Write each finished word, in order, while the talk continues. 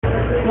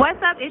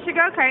What's up? It's your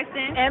girl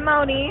Kirsten and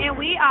Moni, and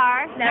we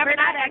are Never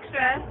Not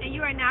Extra, and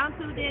you are now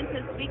tuned in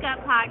to Speak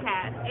Up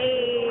Podcast.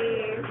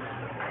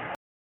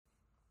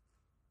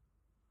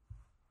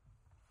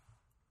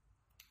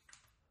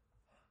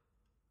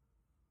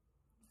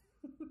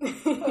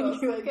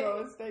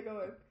 Stay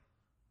going.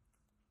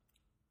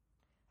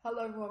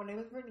 Hello everyone, my name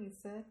is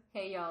Vernisa.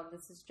 Hey y'all,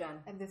 this is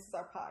Jen. And this is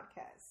our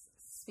podcast.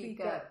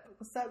 Speak Up.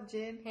 What's up,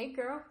 Jen? Hey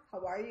girl.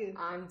 How are you?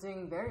 I'm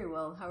doing very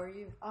well. How are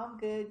you? I'm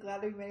good.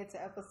 Glad we made it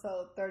to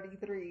episode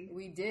 33.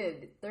 We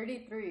did.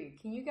 33.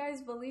 Can you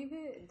guys believe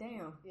it?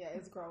 Damn. Yeah,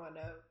 it's growing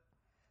up.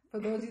 For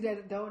those of you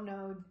that don't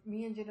know,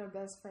 me and Jen are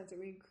best friends, and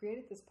we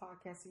created this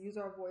podcast to use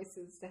our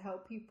voices to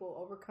help people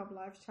overcome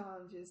life's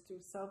challenges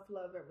through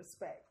self-love and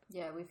respect.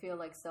 Yeah, we feel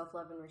like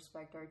self-love and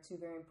respect are two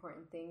very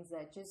important things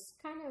that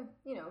just kind of,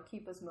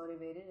 keep us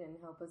motivated and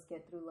help us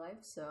get through life.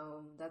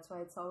 So that's why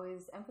it's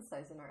always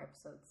emphasized in our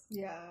episodes.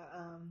 Yeah,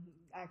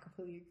 I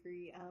completely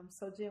agree.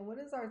 So Jen, what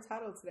is our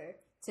title today?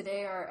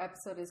 Today our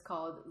episode is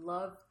called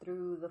Love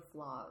Through the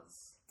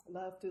Flaws.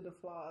 Love Through the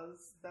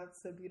Flaws.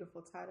 That's a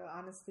beautiful title.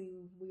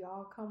 Honestly, we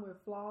all come with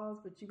flaws,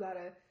 but you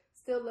gotta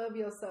still love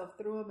yourself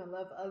through them and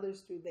love others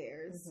through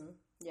theirs. Mm-hmm.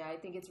 Yeah, I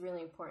think it's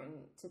really important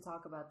to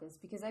talk about this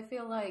because I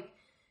feel like,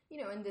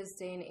 in this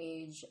day and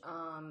age,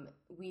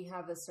 we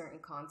have a certain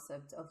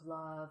concept of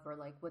love or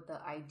like what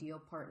the ideal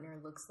partner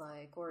looks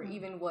like or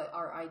even what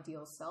our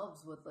ideal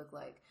selves would look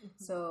like.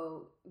 Mm-hmm.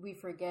 So we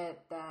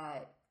forget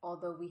that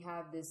although we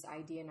have this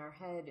idea in our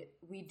head,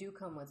 we do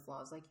come with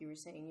flaws. Like you were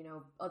saying,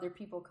 other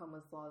people come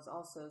with flaws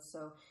also.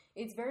 So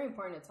it's very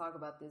important to talk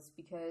about this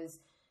because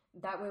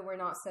that way we're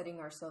not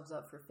setting ourselves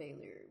up for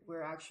failure.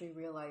 We're actually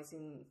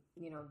realizing,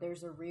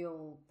 there's a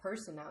real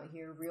person out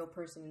here, a real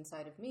person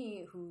inside of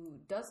me who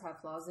does have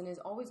flaws and is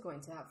always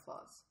going to have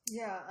flaws.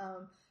 Yeah,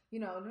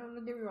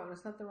 don't get me wrong,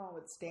 there's nothing wrong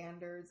with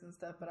standards and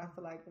stuff, but I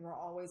feel like we're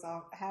always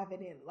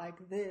having it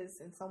like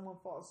this and someone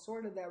falls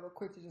short of that, we're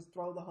quick to just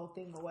throw the whole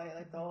thing away,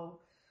 like the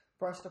whole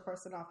brush the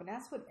person off. And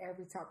that's with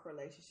every type of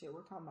relationship.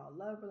 We're talking about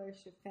love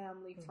relationship,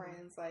 family,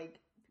 friends, like,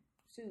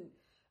 shoot.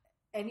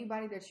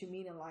 Anybody that you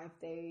meet in life,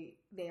 they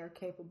are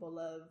capable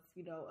of,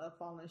 of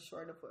falling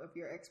short of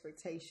your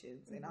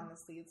expectations. Mm-hmm. And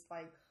honestly, it's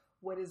like,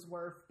 what is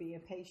worth being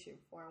patient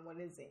for and what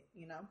isn't,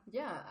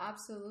 Yeah,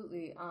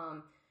 absolutely.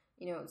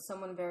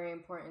 Someone very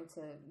important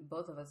to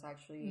both of us,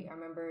 actually. Mm-hmm. I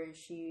remember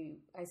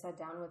I sat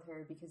down with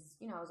her because,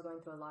 I was going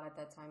through a lot at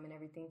that time and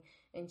everything.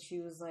 And she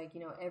was like,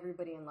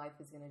 everybody in life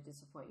is going to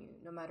disappoint you,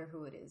 no matter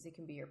who it is. It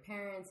can be your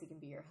parents, it can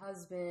be your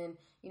husband,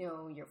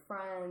 your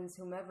friends,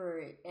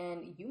 whomever,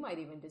 and you might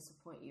even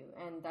disappoint you.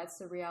 And that's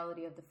the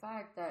reality of the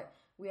fact that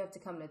we have to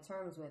come to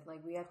terms with.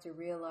 Like, we have to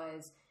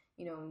realize,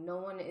 no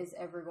one is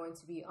ever going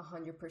to be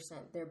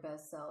 100% their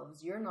best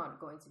selves. You're not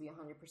going to be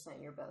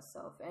 100% your best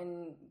self.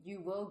 And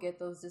you will get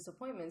those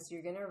disappointments.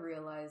 You're going to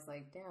realize,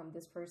 like, damn,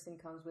 this person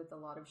comes with a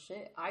lot of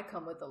shit. I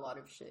come with a lot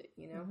of shit,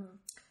 Mm-hmm.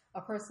 A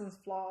person's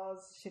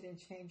flaws shouldn't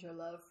change your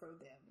love for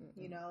them.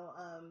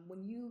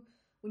 Mm-hmm.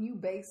 When you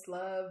base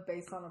love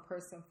based on a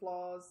person's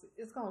flaws,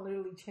 it's going to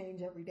literally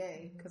change every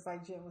day. Because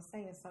like Jen was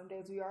saying, some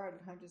days we are at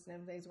hundreds and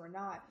some days we're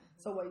not.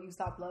 Mm-hmm. So what, you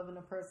stop loving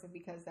a person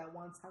because that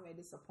one time they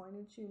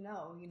disappointed you?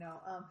 No,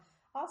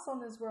 also in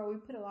this world, we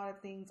put a lot of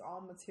things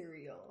on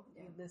material,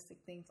 realistic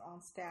things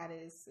on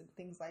status and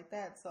things like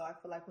that. So I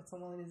feel like when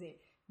someone isn't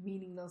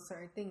meaning those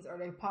certain things, or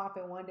they pop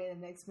in one day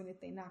and the next minute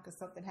they not because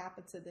something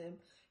happened to them,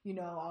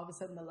 all of a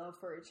sudden the love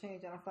for it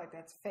changed. And I feel like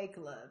that's fake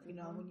love,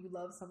 mm-hmm. When you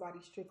love somebody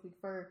strictly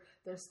for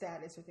their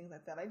status or things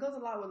like that. It goes a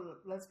lot with,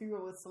 let's be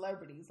real, with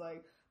celebrities.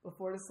 Like,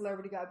 before the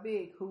celebrity got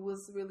big, who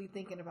was really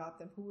thinking about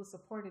them? Who was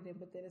supporting them?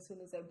 But then as soon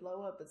as they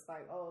blow up, it's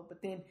like, oh,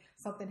 but then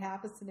something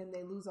happens to them,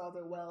 they lose all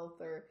their wealth,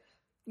 or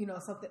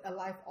a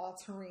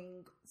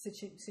life-altering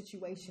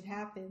situation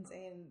happens,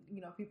 and,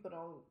 people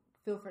don't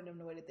feel for them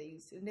the way that they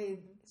used to. And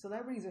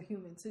celebrities are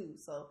human too,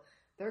 so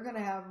they're going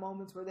to have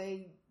moments where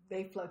they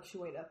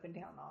fluctuate up and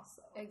down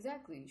also.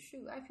 Exactly.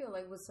 Shoot, I feel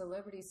like with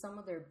celebrities, some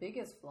of their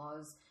biggest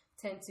flaws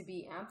tend to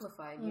be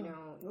amplified,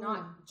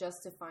 not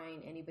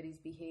justifying anybody's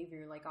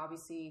behavior. Like,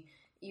 obviously,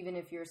 even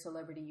if you're a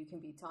celebrity, you can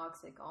be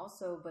toxic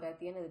also, but at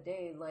the end of the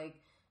day, like,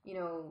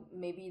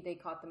 maybe they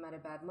caught them at a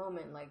bad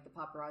moment, like the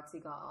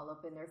paparazzi got all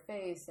up in their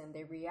face and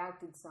they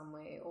reacted some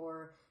way,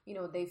 or,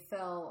 they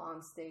fell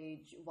on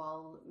stage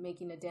while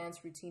making a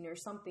dance routine or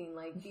something.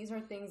 Like, these are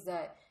things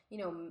that,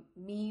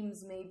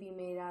 memes may be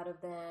made out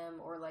of them,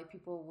 or like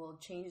people will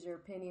change their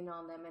opinion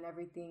on them and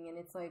everything. And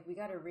it's like, we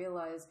got to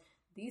realize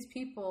these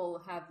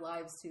people have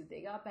lives too.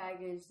 They got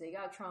baggage, they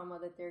got trauma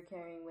that they're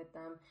carrying with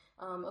them.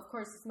 Of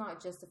course, it's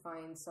not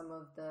justifying some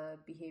of the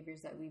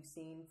behaviors that we've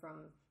seen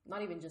from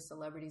not even just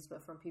celebrities,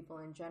 but from people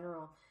in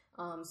general.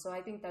 So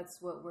I think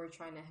that's what we're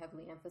trying to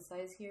heavily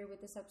emphasize here with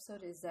this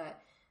episode is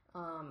that,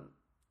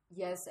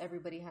 yes,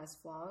 everybody has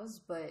flaws,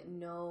 but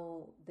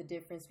know the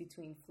difference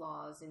between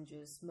flaws and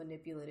just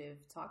manipulative,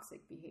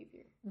 toxic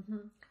behavior.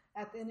 Mm-hmm.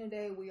 At the end of the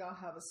day, we all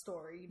have a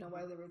story,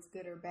 whether it's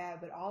good or bad,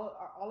 but all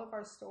of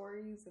our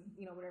stories and,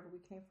 whatever we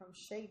came from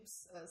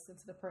shapes us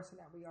into the person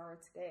that we are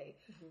today.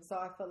 Mm-hmm. So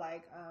I feel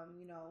like,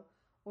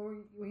 or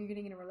when you're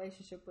getting in a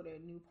relationship with a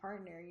new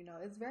partner, you know,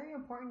 it's very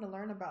important to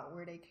learn about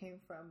where they came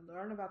from,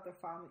 learn about their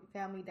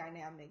family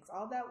dynamics.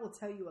 All that will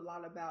tell you a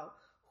lot about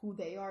who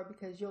they are,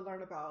 because you'll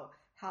learn about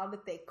how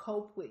did they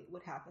cope with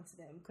what happened to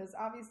them. Because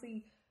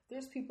obviously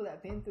there's people that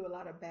have been through a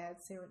lot of bad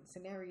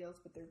scenarios,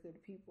 but they're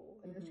good people.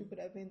 And there's people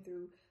that have been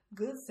through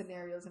good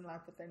scenarios in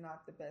life, but they're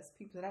not the best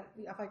people. And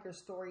I feel like your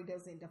story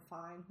doesn't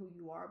define who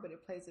you are, but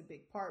it plays a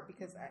big part,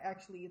 because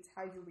actually it's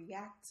how you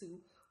react to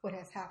what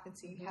has happened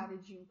to you. How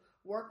did you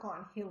work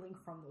on healing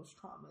from those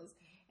traumas?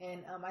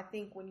 And I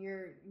think when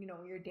you're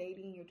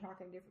dating, you're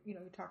talking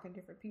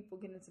different people,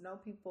 getting to know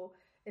people,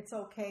 it's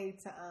okay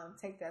to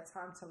take that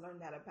time to learn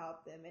that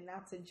about them and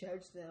not to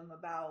judge them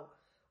about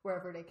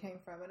wherever they came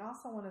from. And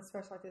also want to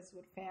especially like this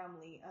with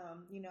family,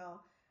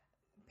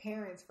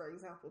 parents, for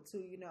example,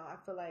 too. I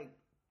feel like,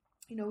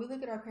 we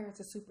look at our parents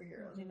as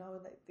superheroes,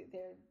 like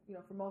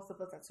they're, for most of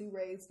us, that's who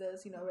raised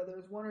us, whether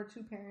it's one or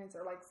two parents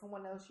or like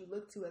someone else you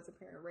look to as a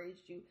parent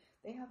raised you,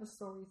 they have a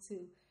story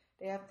too.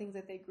 They have things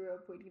that they grew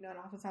up with, and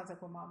oftentimes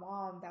like with my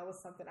mom, that was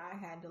something I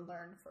had to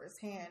learn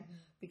firsthand,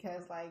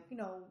 because like,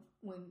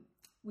 when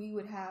we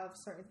would have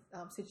certain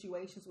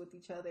situations with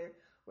each other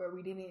where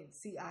we didn't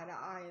see eye to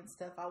eye and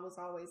stuff, I was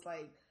always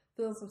like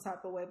feeling some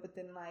type of way. But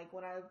then like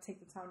when I take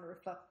the time to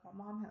reflect, my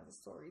mom has a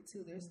story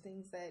too. There's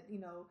things that,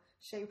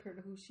 shaped her to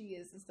who she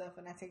is and stuff.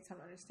 And I take time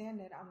to understand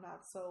that I'm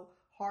not so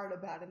hard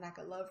about it, and I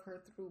could love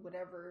her through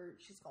whatever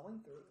she's going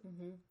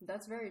through.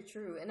 That's very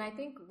true. And I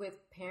think with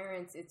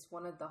parents, it's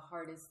one of the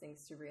hardest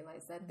things to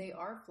realize that they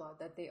are flawed,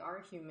 that they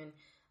are human.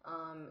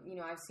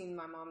 I've seen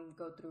my mom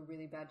go through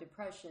really bad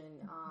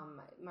depression.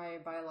 My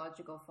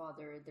biological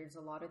father, there's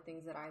a lot of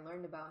things that I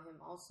learned about him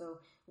also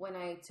when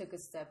I took a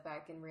step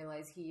back and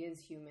realized he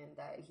is human,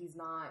 that he's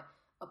not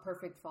a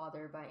perfect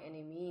father by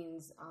any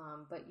means.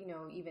 But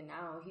even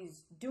now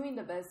he's doing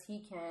the best he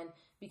can,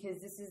 because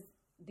this is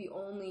the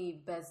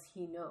only best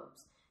he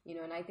knows.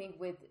 And I think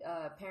with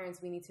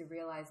parents, we need to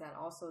realize that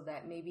also,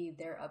 that maybe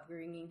their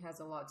upbringing has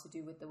a lot to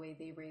do with the way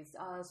they raised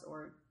us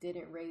or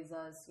didn't raise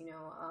us.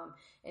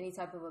 Any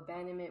type of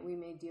abandonment we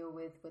may deal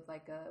with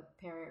like a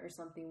parent or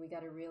something, we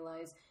got to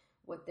realize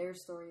what their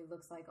story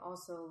looks like.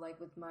 Also, like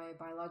with my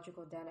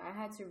biological dad, I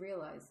had to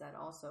realize that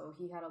also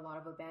he had a lot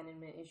of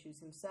abandonment issues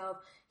himself.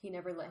 He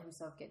never let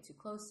himself get too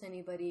close to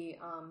anybody.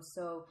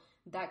 So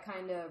that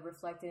kind of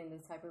reflected in the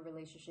type of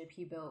relationship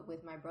he built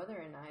with my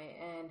brother and I.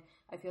 And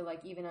I feel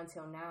like even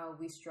until now,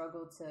 we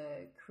struggle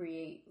to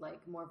create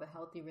like more of a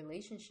healthy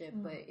relationship,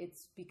 but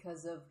it's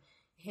because of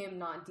him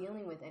not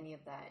dealing with any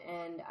of that.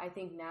 And I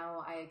think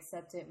now I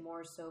accept it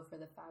more so for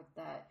the fact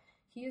that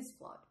he is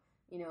flawed.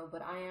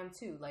 But I am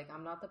too. Like,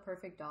 I'm not the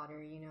perfect daughter,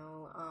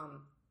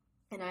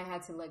 and I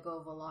had to let go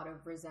of a lot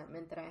of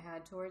resentment that I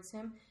had towards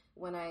him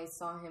when I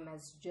saw him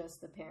as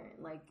just a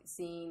parent, like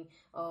seeing,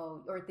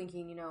 or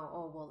thinking,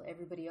 well,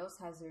 everybody else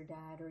has their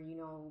dad, or,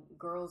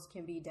 girls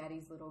can be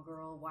daddy's little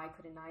girl. Why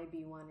couldn't I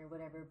be one, or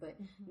whatever? But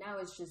now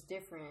it's just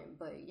different.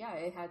 But yeah,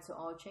 it had to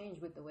all change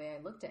with the way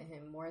I looked at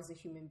him more as a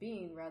human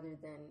being rather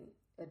than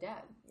a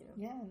dad,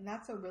 Yeah, and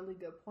that's a really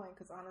good point,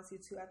 because honestly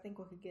too, I think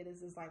what could get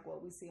us is like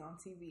what we see on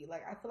TV.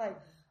 Like, I feel like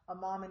a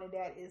mom and a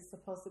dad is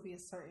supposed to be a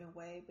certain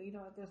way, but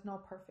there's no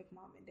perfect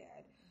mom and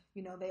dad.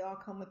 They all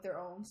come with their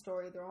own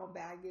story, their own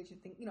baggage, and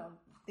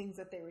things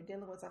that they were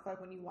dealing with. So I feel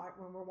like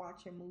when we're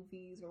watching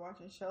movies or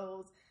watching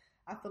shows,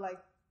 I feel like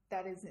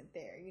that isn't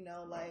there.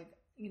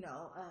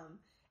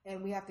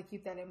 And we have to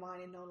keep that in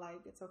mind and know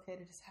like it's okay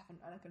to just have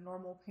a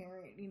normal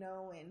parent,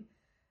 and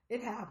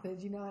it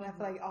happens, and I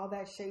feel like all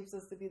that shapes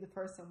us to be the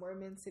person we're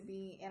meant to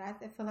be. And I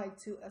feel like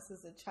too, us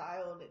as a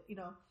child,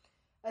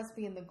 us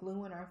being the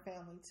glue in our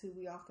family too,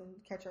 we often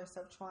catch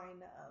ourselves trying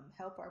to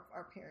help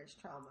our parents'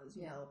 traumas,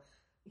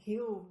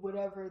 heal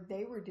whatever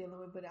they were dealing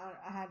with. But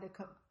I had to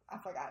come, I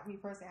feel like me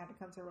personally, I had to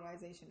come to a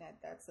realization that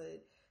that's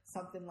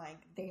something like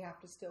they have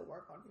to still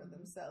work on for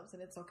themselves.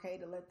 And it's okay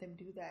to let them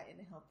do that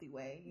in a healthy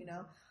way,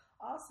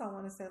 Also, I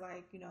want to say,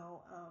 like,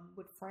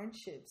 with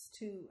friendships,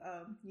 too,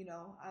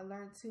 I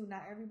learned, too,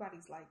 not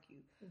everybody's like you.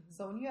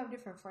 So when you have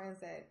different friends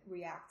that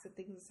react to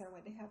things a certain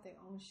way, they have their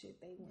own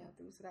shit they went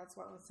through. So that's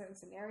why when certain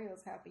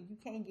scenarios happen, you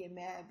can't get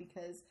mad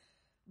because,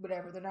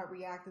 whatever, they're not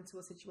reacting to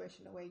a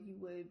situation the way you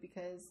would,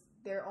 because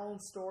their own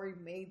story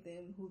made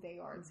them who they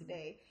are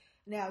today.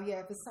 Now,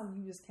 yeah, if it's something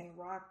you just can't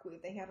rock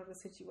with, they handle the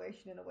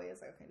situation in a way,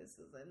 it's like, okay,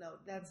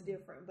 that's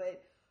different.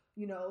 But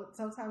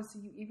sometimes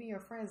even your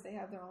friends, they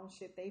have their own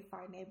shit. They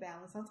find their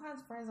balance.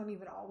 Sometimes friends don't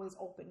even always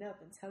open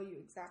up and tell you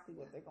exactly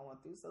what they're going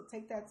through. So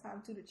take that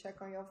time too to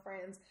check on your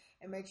friends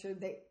and make sure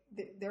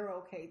they're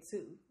okay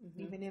too,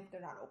 even if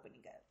they're not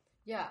opening up.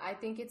 Yeah, I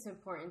think it's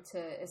important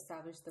to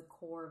establish the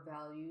core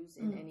values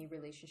in any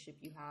relationship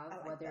you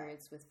have, whether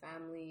it's with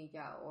family,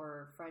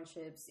 or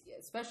friendships,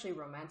 especially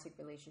romantic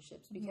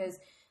relationships. Because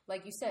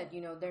like you said,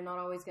 they're not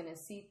always going to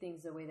see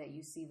things the way that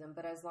you see them.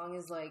 But as long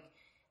as like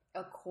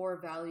a core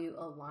value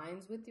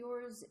aligns with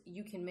yours,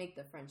 you can make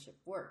the friendship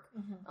work.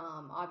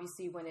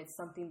 Obviously, when it's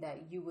something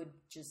that you would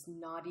just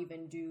not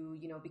even do,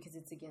 because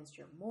it's against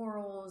your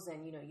morals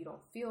and, you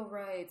don't feel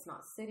right, it's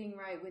not sitting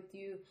right with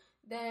you,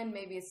 then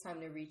maybe it's time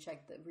to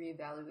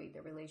reevaluate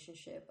the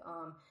relationship.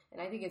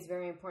 And I think it's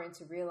very important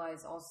to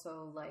realize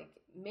also, like,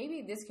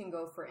 maybe this can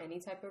go for any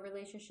type of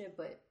relationship,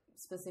 but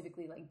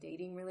specifically like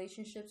dating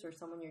relationships or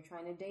someone you're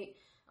trying to date.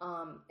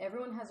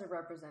 Everyone has a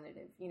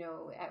representative.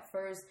 At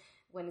first,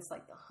 when it's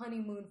like the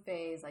honeymoon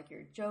phase, like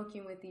you're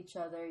joking with each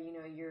other,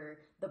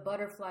 the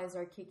butterflies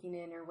are kicking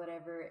in or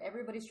whatever.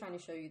 Everybody's trying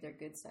to show you their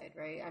good side,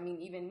 right? I mean,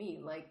 even me,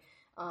 like,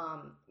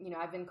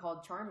 I've been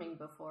called charming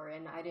before,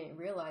 and I didn't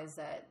realize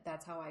that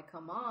that's how I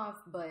come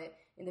off. But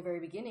in the very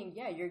beginning,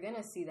 yeah, you're going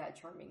to see that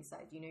charming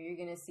side. You're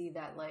going to see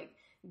that like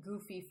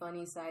goofy,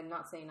 funny side.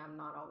 Not saying I'm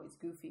not always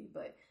goofy,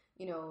 but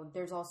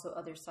there's also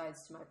other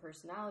sides to my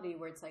personality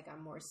where it's like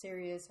I'm more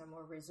serious, I'm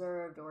more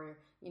reserved, or,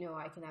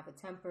 I can have a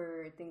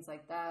temper, things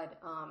like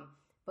that.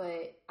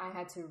 But I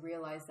had to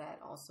realize that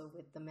also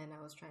with the men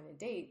I was trying to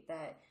date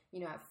that,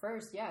 at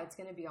first, yeah, it's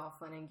going to be all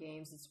fun and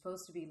games. It's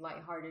supposed to be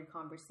lighthearted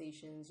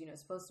conversations,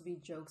 it's supposed to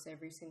be jokes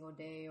every single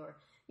day or,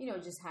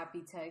 just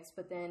happy texts.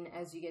 But then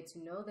as you get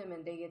to know them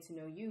and they get to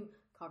know you,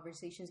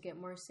 conversations get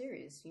more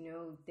serious.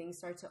 Things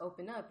start to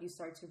open up. You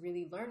start to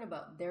really learn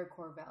about their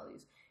core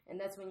values. And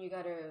that's when you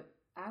got to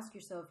ask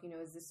yourself,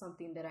 is this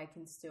something that I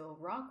can still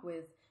rock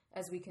with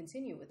as we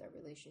continue with our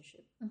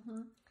relationship?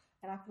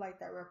 And I feel like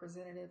that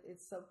representative,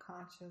 it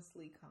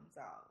subconsciously comes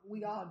out.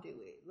 We all do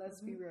it. Let's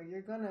be real.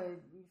 You're going to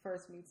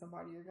first meet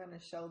somebody, you're going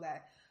to show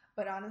that.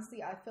 But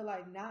honestly, I feel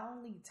like not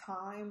only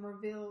time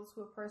reveals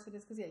who a person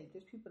is, because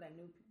there's people that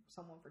knew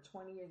someone for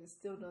 20 years and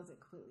still doesn't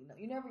completely know.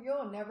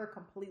 You'll never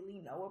completely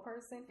know a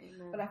person,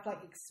 but I feel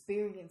like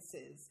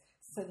experiences,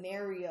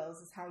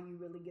 scenarios is how you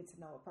really get to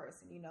know a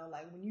person.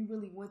 Like when you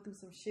really went through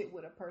some shit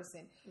with a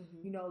person,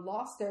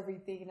 lost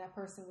everything, and that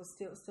person was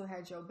still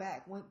had your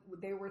back. When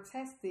they were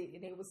tested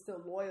and they were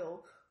still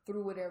loyal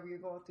through whatever you're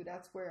going through,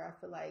 that's where I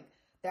feel like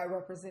that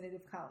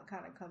representative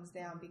kind of comes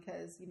down,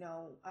 because,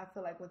 I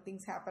feel like when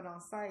things happen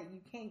on site,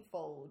 you can't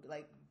fold.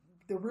 Like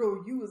the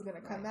real you is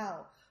going to come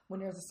out when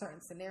there's a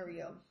certain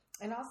scenario.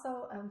 And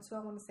also, too, I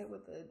want to say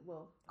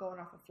going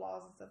off of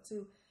flaws and stuff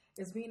too,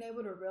 is being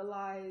able to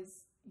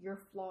realize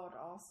you're flawed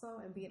also,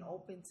 and being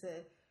open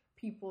to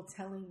people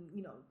telling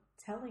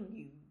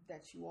you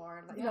that you are,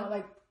 and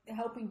like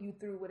helping you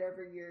through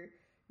whatever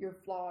you're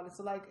flawed. And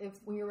so like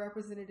when your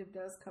representative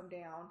does come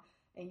down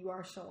and you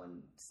are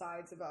showing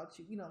sides about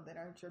you, that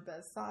aren't your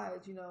best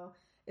sides,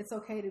 it's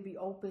okay to be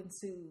open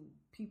to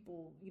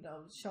people,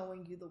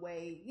 showing you the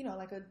way,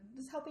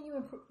 just helping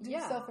you do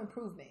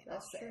self-improvement.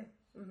 That's true.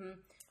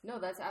 No,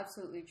 that's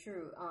absolutely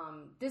true.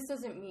 This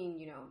doesn't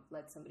mean,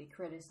 let somebody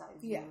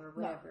criticize you or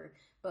whatever. No.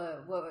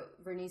 But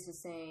what Vernice is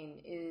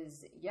saying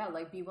is,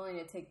 like be willing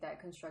to take that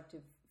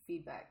constructive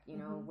feedback,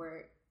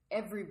 where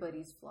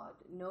everybody's flawed.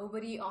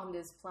 Nobody on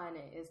this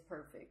planet is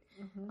perfect.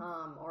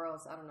 Or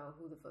else I don't know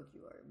who the fuck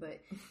you are.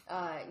 But,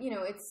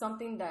 it's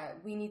something that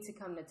we need to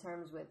come to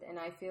terms with. And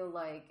I feel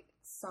like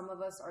some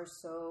of us are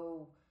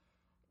so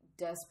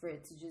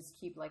desperate to just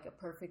keep like a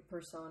perfect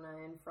persona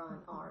in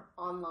front or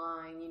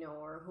online,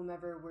 or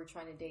whomever we're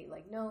trying to date.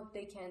 Like, no,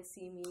 they can't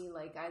see me.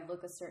 Like I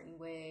look a certain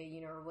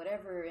way, or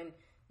whatever. And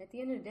at the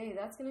end of the day,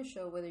 that's going to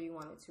show whether you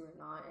want it to or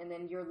not. And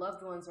then your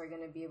loved ones are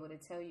going to be able to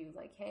tell you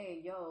like,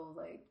 hey, yo,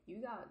 like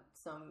you got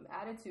some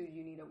attitude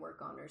you need to work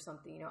on or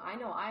something. I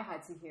know I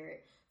had to hear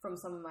it from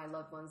some of my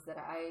loved ones that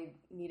I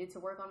needed to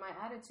work on my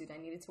attitude.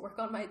 I needed to work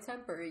on my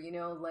temper,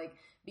 like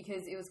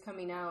because it was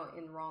coming out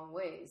in wrong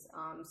ways.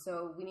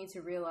 So we need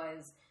to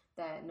realize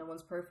that no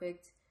one's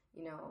perfect,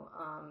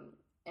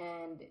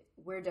 and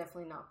we're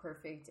definitely not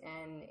perfect.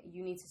 And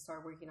you need to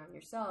start working on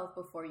yourself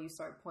before you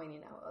start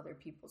pointing out other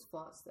people's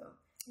flaws, though.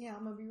 Yeah,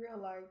 I'm going to be real.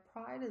 Like,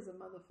 pride is a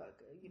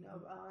motherfucker,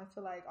 I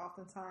feel like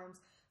oftentimes,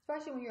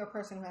 especially when you're a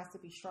person who has to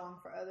be strong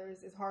for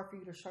others, it's hard for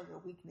you to show your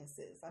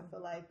weaknesses. I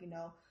feel like,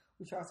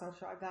 we try to say,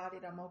 I got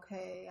it, I'm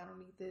okay, I don't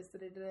need this,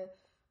 da-da-da.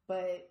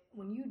 But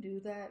when you do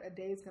that, a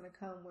day is going to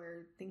come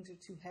where things are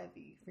too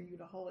heavy for you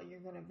to hold, and you're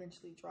going to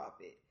eventually drop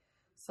it.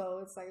 So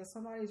it's like, if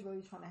somebody's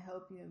really trying to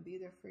help you and be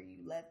there for you,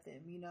 let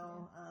them,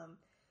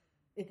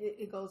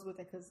 It goes with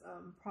it, because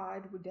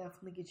pride would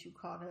definitely get you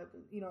caught up,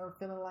 or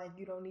feeling like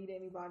you don't need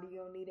anybody, you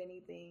don't need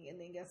anything. And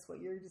then guess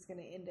what? You're just going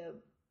to end up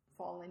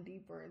falling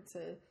deeper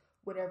into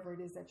whatever it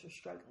is that you're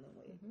struggling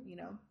with,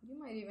 You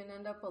might even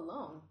end up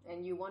alone,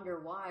 and you wonder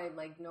why,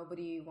 like,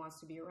 nobody wants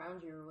to be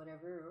around you or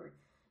whatever, or,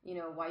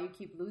 why you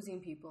keep losing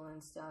people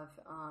and stuff.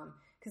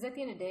 Because at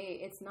the end of the day,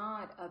 it's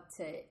not up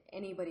to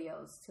anybody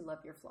else to love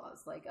your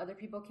flaws. Like, other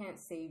people can't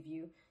save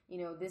you.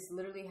 This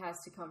literally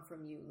has to come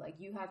from you. Like,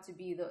 you have to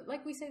be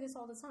like we say this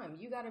all the time,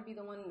 you got to be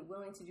the one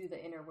willing to do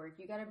the inner work.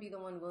 You got to be the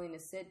one willing to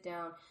sit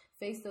down,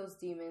 face those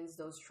demons,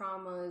 those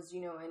traumas,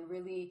 and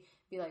really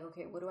be like,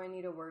 okay, what do I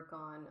need to work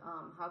on?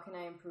 How can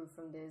I improve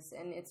from this?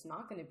 And it's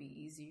not going to be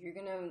easy. You're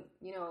going to,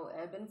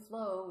 ebb and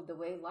flow the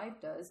way life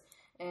does.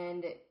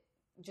 And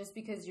just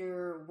because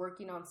you're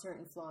working on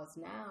certain flaws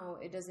now,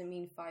 it doesn't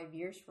mean 5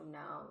 years from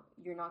now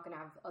you're not going to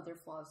have other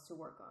flaws to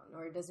work on,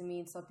 or it doesn't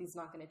mean something's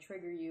not going to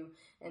trigger you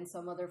and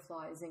some other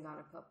flaw isn't going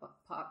to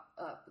pop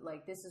up.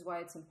 Like, this is why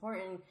it's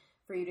important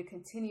for you to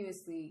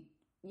continuously,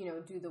 you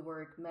know, do the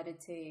work,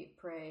 meditate,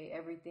 pray,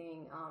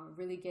 everything,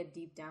 really get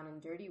deep down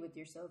and dirty with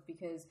yourself,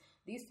 because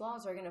these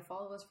flaws are going to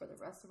follow us for the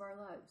rest of our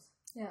lives.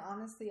 Yeah,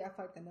 honestly, I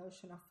feel like the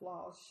notion of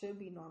flaws should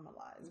be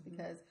normalized,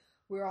 because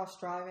we're all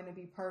striving to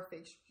be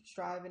perfect,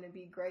 striving to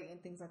be great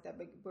and things like that.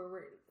 But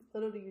we're,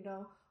 little do you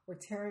know, we're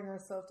tearing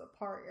ourselves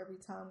apart every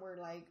time we're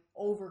like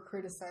over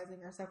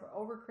criticizing ourselves or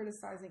over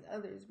criticizing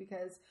others,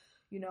 because,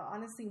 you know,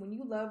 honestly, when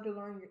you learn to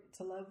love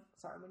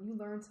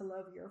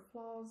your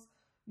flaws,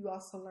 you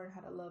also learn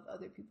how to love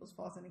other people's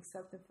flaws and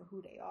accept them for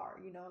who they are.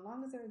 You know, as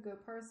long as they're a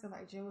good person,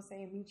 like Jen was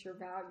saying, meet your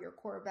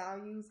core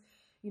values,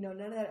 you know,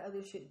 none of that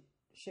other shit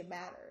should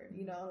matter.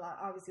 You know, like,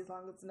 obviously, as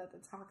long as it's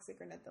nothing toxic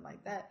or nothing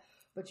like that.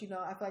 But, you know,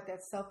 I feel like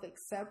that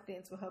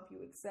self-acceptance will help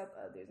you accept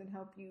others and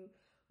help you,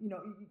 you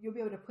know, you'll be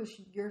able to push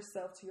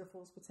yourself to your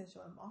fullest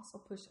potential and also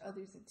push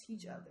others and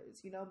teach others,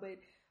 you know, but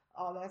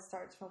all that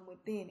starts from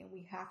within, and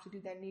we have to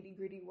do that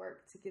nitty-gritty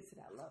work to get to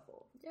that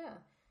level. Yeah.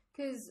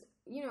 Because,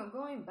 you know,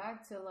 going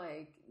back to,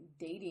 like,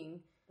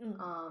 dating,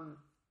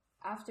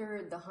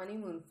 after the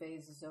honeymoon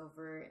phase is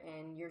over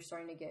and you're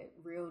starting to get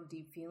real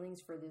deep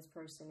feelings for this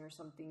person or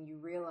something, you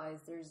realize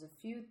there's a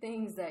few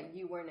things that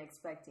you weren't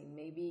expecting.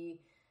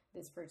 Maybe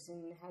this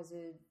person has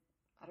a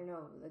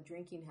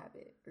drinking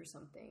habit or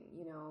something,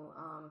 you know,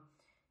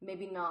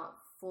 maybe not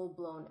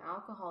full-blown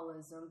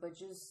alcoholism, but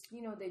just,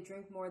 you know, they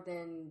drink more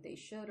than they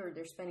should, or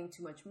they're spending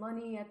too much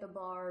money at the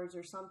bars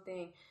or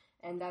something.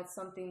 And that's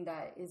something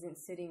that isn't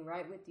sitting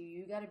right with you.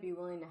 You got to be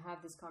willing to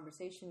have this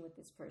conversation with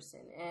this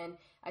person. And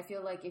I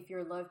feel like if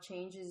your love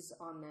changes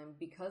on them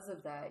because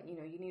of that, you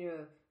know, you need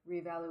to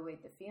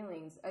reevaluate the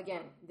feelings.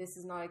 Again, this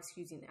is not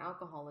excusing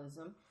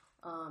alcoholism,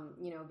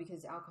 you know,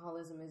 because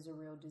alcoholism is a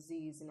real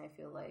disease, and I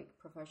feel like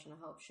professional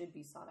help should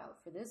be sought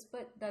out for this,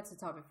 but that's a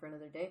topic for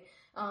another day.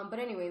 But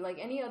anyway, like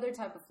any other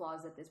type of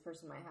flaws that this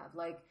person might have,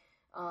 like,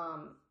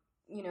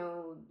 you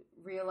know,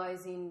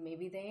 realizing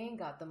maybe they ain't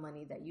got the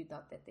money that you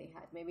thought that they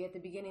had. Maybe at the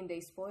beginning they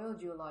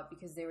spoiled you a lot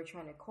because they were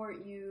trying to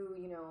court you,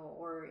 you know,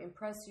 or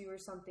impress you or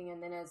something.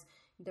 And then as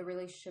the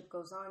relationship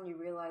goes on, you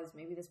realize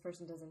maybe this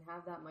person doesn't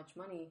have that much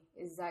money.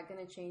 Is that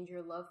going to change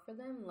your love for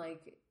them?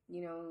 Like,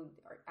 you know,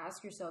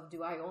 ask yourself,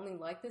 do I only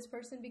like this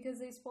person because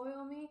they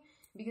spoil me,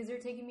 because they're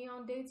taking me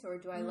on dates, or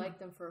do I like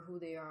them for who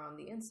they are on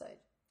the inside?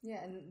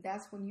 Yeah, and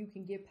that's when you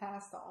can get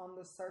past the on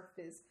the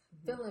surface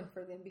feeling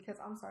for them, because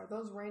I'm sorry,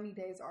 those rainy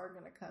days are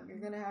going to come. You're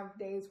going to have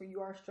days where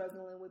you are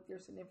struggling with your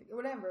significant,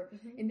 whatever,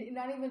 and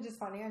not even just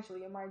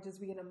financially. It might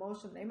just be an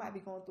emotion. They might be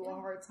going through a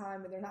hard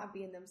time and they're not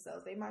being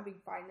themselves. They might be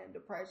fighting a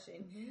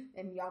depression,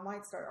 and y'all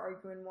might start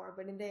arguing more.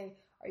 But in the day,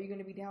 are you going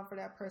to be down for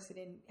that person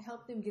and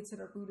help them get to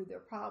the root of their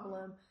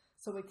problem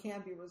so it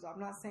can be resolved?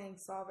 I'm not saying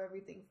solve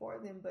everything for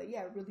them, but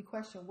yeah, really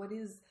question what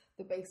is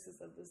the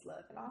basis of this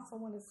love. And I also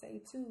want to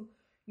say too,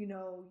 you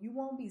know, you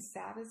won't be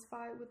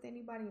satisfied with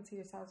anybody until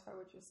you're satisfied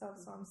with yourself.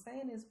 So I'm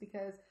saying this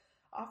because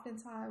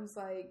oftentimes,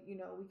 like, you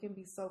know, we can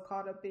be so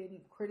caught up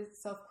in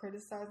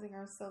self-criticizing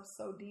ourselves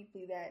so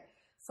deeply that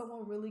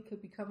someone really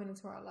could be coming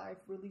into our life,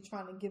 really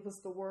trying to give us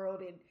the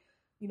world and,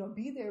 you know,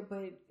 be there.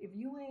 But if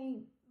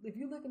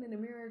you're looking in the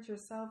mirror at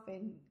yourself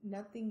and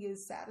nothing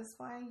is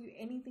satisfying you,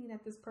 anything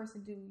that this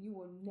person do, you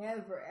will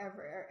never,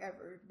 ever,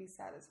 ever be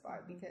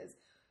satisfied, because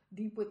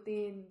deep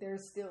within,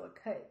 there's still a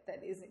cut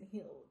that isn't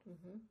healed.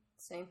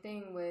 Same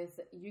thing with,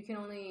 you can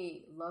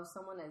only love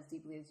someone as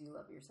deeply as you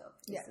love yourself.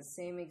 It's the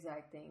same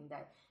exact thing,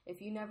 that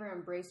if you never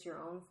embrace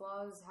your own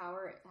flaws, how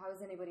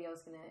is anybody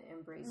else going to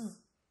embrace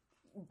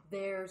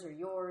theirs or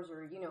yours,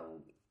 or, you know,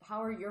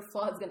 how are your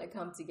flaws going to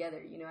come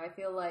together? You know, I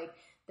feel like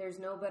there's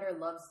no better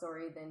love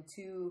story than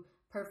two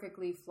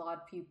perfectly flawed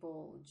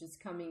people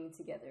just coming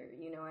together,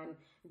 you know, and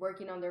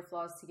working on their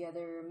flaws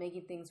together,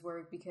 making things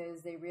work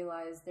because they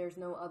realize there's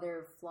no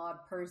other flawed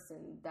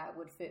person that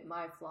would fit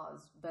my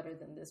flaws better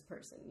than this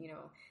person, you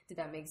know. Did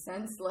that make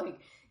sense?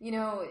 Like, you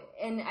know,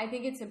 and I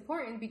think it's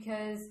important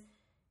because,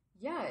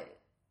 yeah,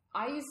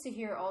 I used to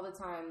hear all the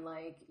time,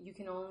 like, you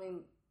can only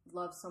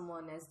love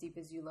someone as deep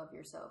as you love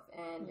yourself.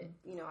 And,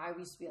 you know, I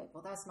used to be like,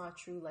 well, that's not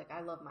true. Like,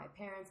 I love my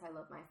parents, I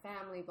love my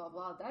family, blah,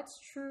 blah. That's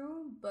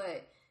true,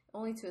 but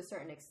only to a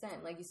certain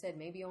extent. Like you said,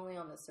 maybe only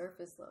on the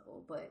surface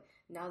level. But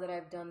now that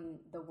I've done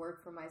the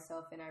work for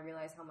myself and I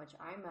realize how much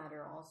I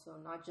matter also,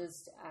 not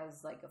just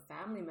as like a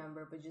family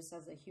member, but just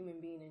as a human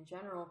being in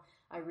general,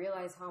 I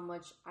realize how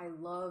much I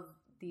love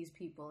these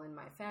people in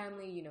my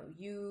family, you know,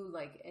 you,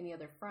 like any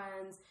other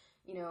friends,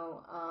 you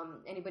know,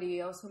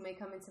 anybody else who may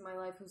come into my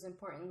life who's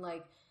important.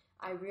 Like,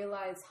 I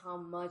realize how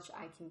much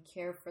I can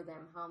care for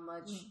them, how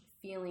much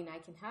feeling I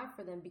can have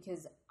for them,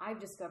 because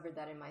I've discovered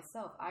that in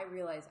myself. I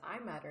realize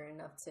I matter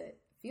enough to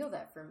feel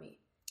that for me.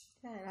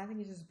 Yeah, and I think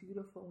it's just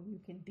beautiful when you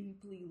can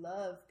deeply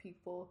love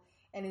people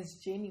and it's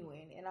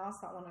genuine. And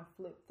also, I want to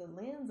flip the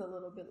lens a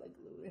little bit, like,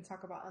 and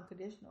talk about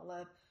unconditional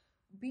love.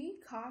 Be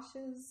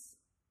cautious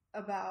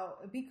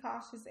be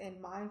cautious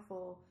and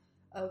mindful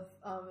of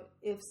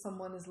if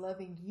someone is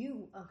loving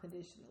you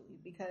unconditionally,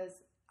 because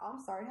I'm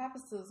sorry, it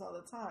happens to us all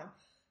the time.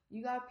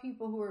 You got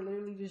people who are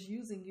literally just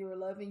using you or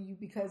loving you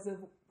because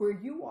of where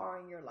you are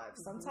in your life.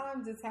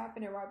 Sometimes it's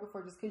happening right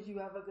before, just because you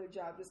have a good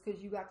job, just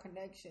because you got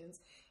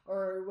connections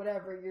or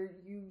whatever.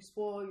 You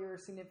spoil your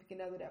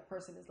significant other, that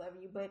person is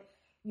loving you. But,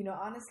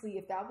 honestly,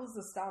 if that was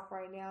to stop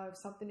right now, if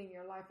something in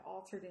your life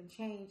altered and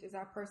changed, is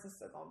that person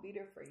still going to be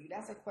there for you?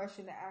 That's a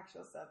question to ask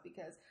yourself,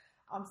 because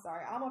I'm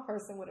sorry, I'm a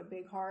person with a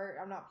big heart.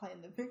 I'm not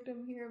playing the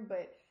victim here,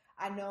 but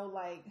I know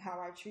like how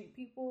I treat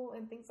people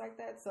and things like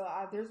that. So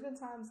there's been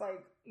times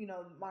like,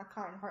 my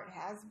kind heart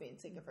has been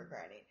taken for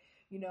granted,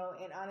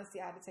 and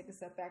honestly, I had to take a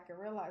step back and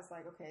realize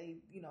like, okay,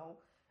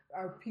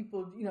 are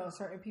people,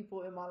 certain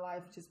people in my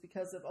life just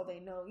because of, they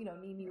know,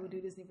 Nene will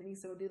do this,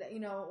 Nisa will do that,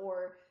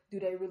 or do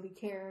they really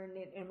care?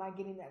 And am I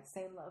getting that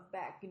same love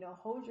back?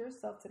 Hold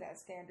yourself to that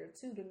standard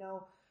too, to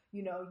know,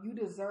 you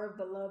deserve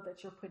the love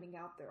that you're putting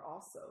out there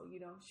also,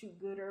 shoot,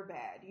 good or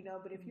bad,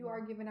 but if you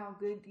are giving out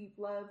good, deep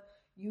love,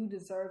 you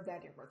deserve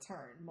that in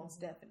return,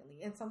 most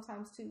definitely. And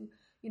sometimes too,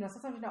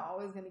 sometimes you're not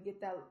always going to get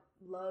that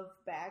love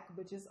back,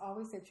 but just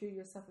always stay true to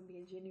yourself and be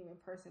a genuine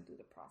person through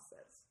the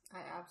process. I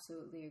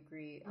absolutely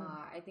agree.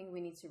 I think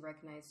we need to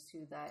recognize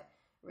too that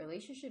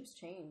relationships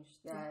change,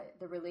 that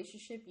the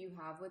relationship you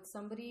have with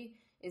somebody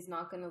is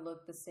not going to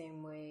look the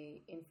same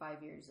way in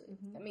 5 years.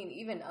 I mean,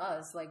 even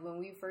us, like when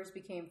we first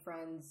became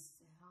friends,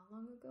 how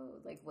long ago?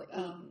 Like what,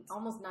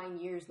 almost 9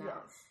 years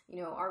now.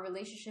 Yes. Our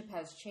relationship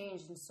has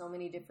changed in so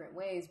many different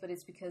ways, but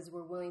it's because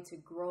we're willing to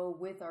grow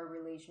with our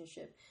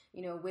relationship,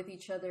 with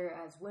each other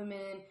as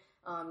women,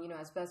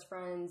 as best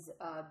friends,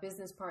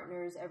 business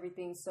partners,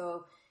 everything.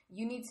 So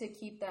you need to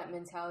keep that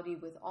mentality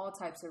with all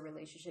types of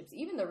relationships,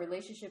 even the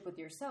relationship with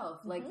yourself.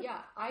 Like, yeah,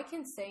 I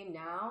can say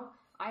now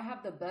I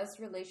have the best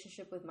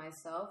relationship with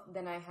myself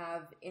than I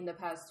have in the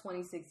past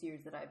 26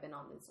 years that I've been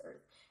on this earth.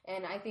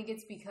 And I think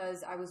it's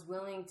because I was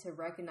willing to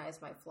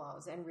recognize my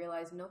flaws and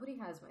realize nobody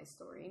has my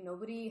story.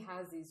 Nobody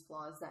has these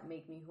flaws that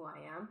make me who I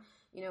am,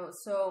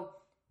 so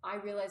I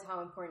realize how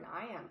important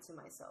I am to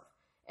myself.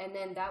 And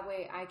then that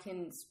way I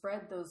can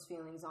spread those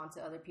feelings onto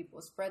other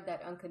people, spread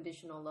that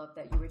unconditional love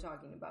that you were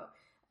talking about.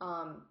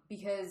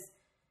 Because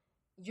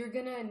you're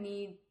going to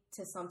need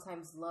to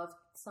sometimes love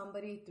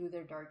somebody through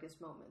their darkest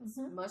moments.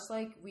 Much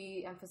like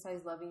we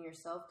emphasize loving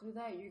yourself through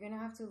that, you're going to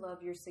have to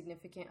love your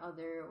significant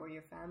other or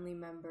your family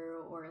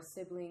member or a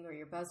sibling or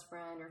your best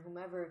friend or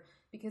whomever,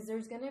 because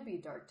there's going to be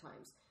dark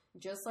times.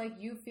 Just like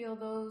you feel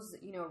those,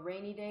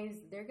 rainy days,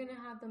 they're going to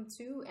have them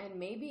too. And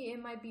maybe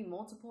it might be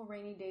multiple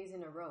rainy days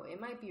in a row. It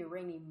might be a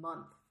rainy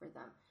month for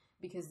them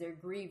because they're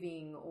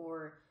grieving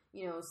or,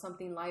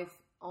 something life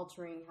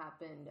altering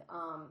happened.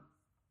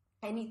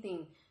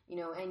 Anything,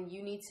 and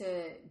you need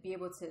to be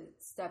able to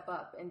step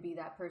up and be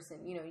that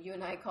person. You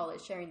and I call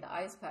it sharing the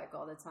ice pack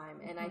all the time.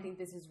 And I think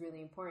this is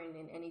really important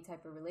in any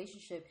type of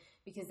relationship,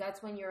 because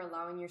that's when you're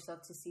allowing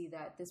yourself to see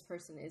that this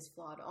person is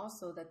flawed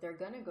also, that they're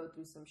going to go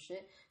through some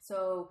shit.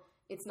 So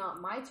it's not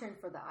my turn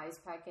for the ice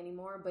pack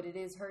anymore, but it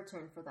is her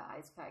turn for the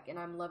ice pack. And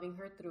I'm loving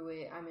her through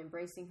it. I'm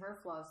embracing her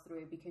flaws through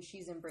it because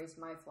she's embraced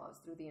my flaws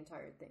through the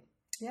entire thing.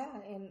 Yeah,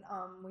 and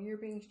when you're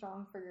being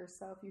strong for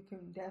yourself, you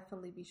can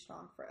definitely be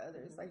strong for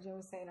others. Like Jim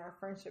was saying, our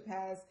friendship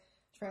has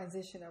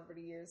transitioned over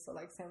the years. So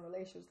like same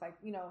relationships, like,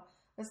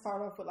 let's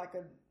start off with like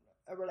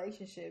a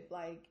relationship,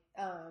 like,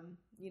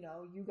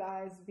 you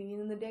guys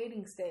being in the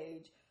dating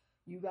stage,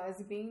 you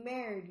guys being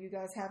married, you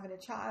guys having a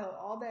child,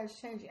 all that's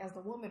changing. As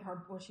the woman,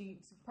 when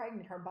she's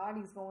pregnant, her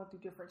body's going through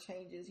different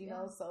changes,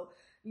 so,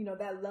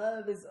 that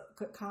love is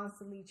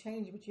constantly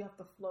changing, but you have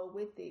to flow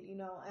with it,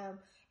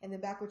 and then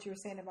back what you were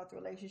saying about the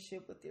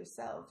relationship with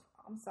yourself.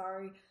 I'm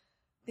sorry.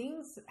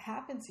 Things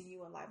happen to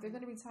you in life. There are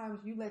going to be times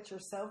you let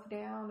yourself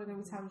down. There are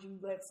going to be times you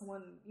let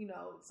someone,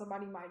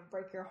 somebody might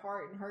break your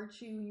heart and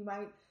hurt you. You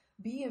might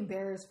be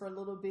embarrassed for a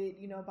little bit,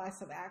 by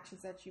some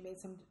actions that you made,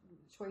 some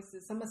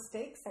choices, some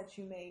mistakes that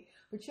you made.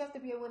 But you have to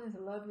be willing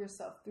to love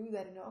yourself through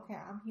that and know, okay,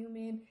 I'm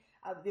human.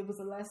 It was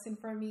a lesson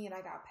for me and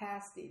I got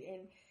past it.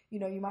 And,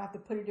 you might have to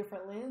put a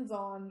different lens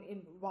on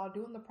while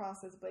doing the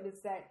process, but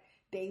it's that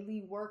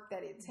daily work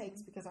that it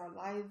takes, because our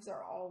lives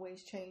are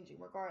always changing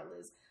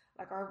regardless.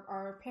 Like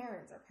our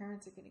parents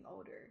are getting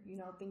older,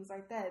 things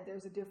like that.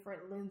 There's a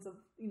different lens of,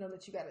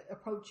 that you got to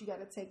approach, you got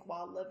to take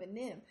while loving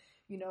them.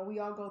 We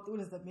all go through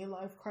this, the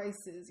midlife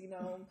crisis,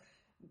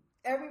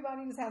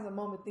 everybody just has a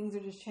moment. Things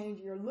are just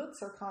changing. Your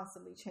looks are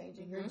constantly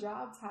changing. Your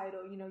job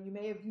title, you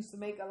may have used to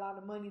make a lot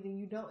of money, then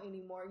you don't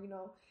anymore.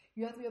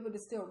 You have to be able to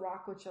still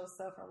rock with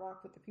yourself and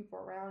rock with the people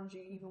around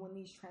you, even when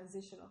these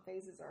transitional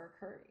phases are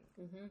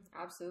occurring.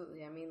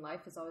 Absolutely. I mean,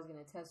 life is always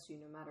going to test you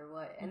no matter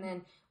what. And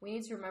then we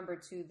need to remember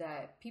too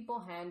that people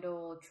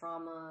handle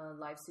trauma,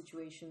 life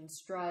situations,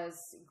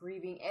 stress,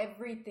 grieving,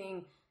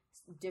 everything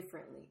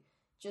differently.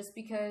 just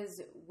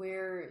because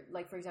we're,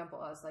 like, for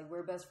example, us, like,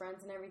 we're best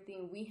friends and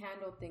everything, we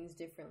handle things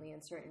differently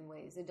in certain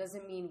ways. It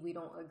doesn't mean we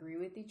don't agree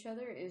with each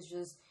other. It's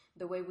just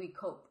the way we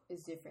cope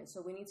is different.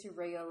 So we need to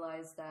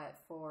realize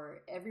that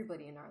for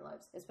everybody in our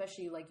lives,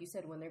 especially, like you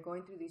said, when they're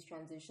going through these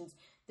transitions,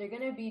 they're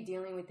going to be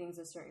dealing with things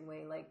a certain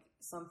way. Like,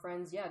 some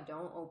friends,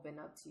 don't open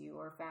up to you,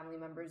 or family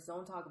members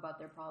don't talk about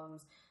their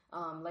problems.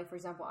 Like, for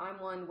example,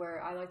 I'm one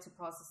where I like to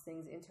process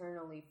things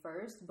internally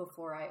first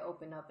before I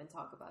open up and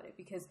talk about it,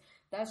 because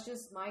that's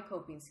just my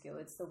coping skill.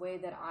 It's the way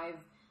that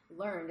I've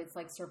learned. It's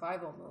like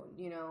survival mode,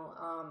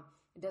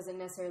 it doesn't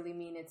necessarily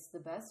mean it's the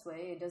best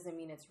way. It doesn't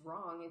mean it's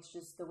wrong. It's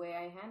just the way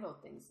I handle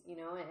things,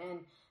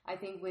 and I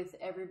think with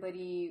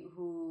everybody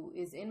who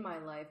is in my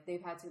life,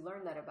 they've had to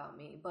learn that about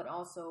me, but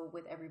also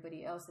with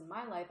everybody else in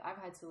my life, I've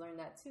had to learn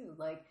that too.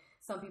 Like,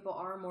 some people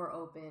are more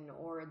open,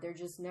 or they're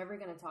just never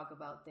going to talk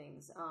about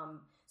things.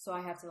 So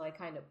I have to, like,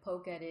 kind of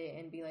poke at it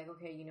and be like,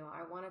 okay,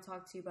 I want to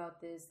talk to you about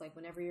this. Like,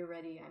 whenever you're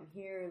ready, I'm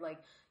here. Like,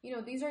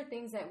 these are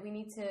things that we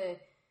need to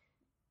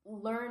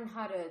learn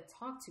how to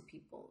talk to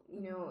people,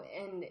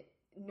 and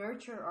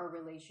nurture our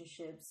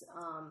relationships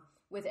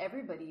with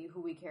everybody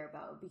who we care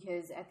about,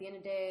 because at the end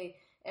of the day,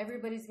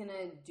 everybody's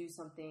gonna do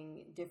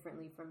something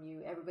differently from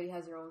you. Everybody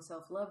has their own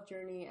self-love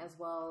journey as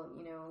well.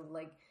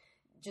 Like,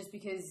 just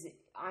because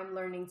I'm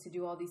learning to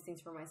do all these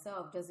things for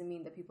myself doesn't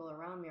mean that people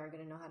around me are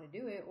going to know how to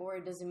do it, or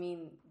it doesn't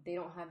mean they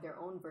don't have their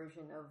own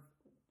version of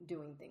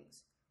doing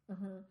things.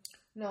 Mm-hmm.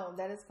 No,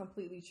 that is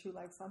completely true.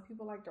 Like, some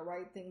people like to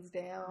write things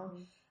down.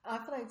 Mm-hmm. I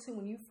feel like, too,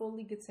 when you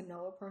fully get to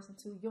know a person,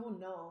 too, you'll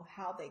know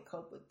how they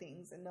cope with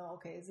things and know,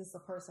 okay, is this a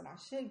person I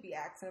should be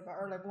asking about?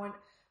 Or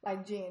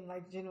like Jen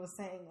was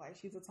saying, like,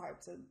 she's the type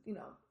to,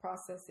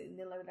 process it and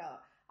then let it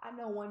out. I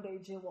know one day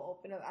Jen will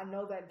open up. I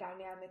know that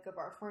dynamic of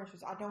our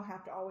friendships. I don't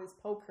have to always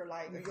poke her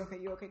like, are you okay?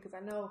 You okay? Because I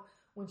know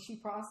when she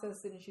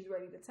processes it and she's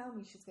ready to tell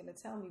me, she's going to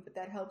tell me. But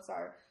that helps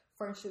our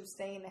friendship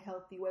stay in a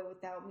healthy way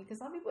without me. Because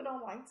some people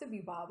don't like to be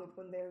bothered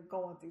when they're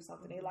going through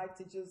something. They like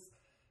to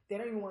they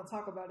don't even want to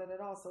talk about it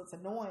at all. So it's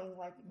annoying,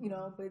 like,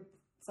 but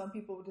some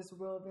people just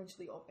will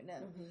eventually open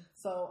up. Mm-hmm.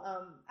 So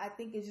I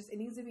think it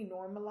needs to be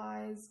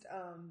normalized.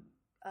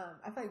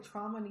 I feel like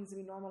trauma needs to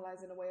be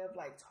normalized in a way of,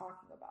 like,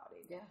 talking about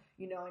it. Yeah.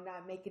 And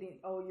not making it,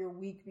 oh, you're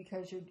weak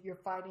because you're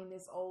fighting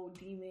this old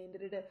demon.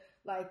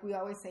 Like, we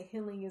always say,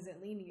 healing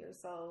isn't linear.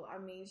 So, I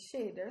mean,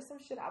 there's some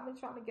shit I've been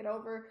trying to get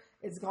over.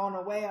 It's gone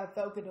away. I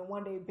felt it, and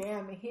one day,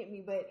 bam, it hit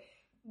me. But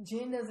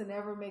Jen doesn't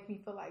ever make me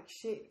feel like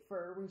shit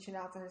for reaching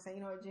out to her,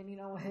 saying, Jen,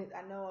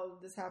 I know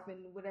this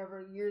happened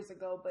whatever years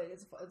ago, but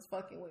it's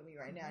fucking with me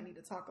right now. I need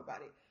to talk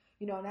about it.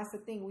 And that's the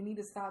thing. We need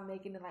to stop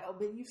making it like, oh,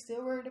 but you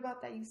still worried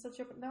about that? You still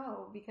tripping?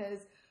 No,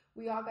 because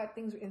we all got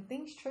things, and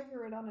things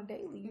trigger it on a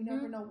daily. You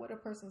never know what a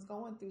person's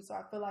going through. So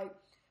I feel like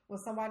when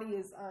somebody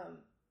is,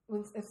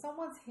 if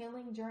someone's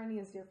healing journey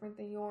is different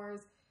than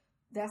yours,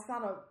 that's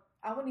not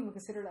I wouldn't even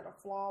consider that a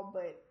flaw,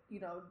 but,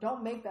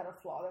 don't make that a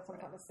flaw. That's what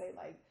I'm trying to say.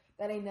 Like,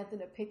 that ain't nothing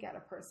to pick at a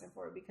person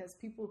for, because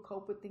people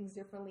cope with things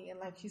differently. And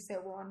like you said,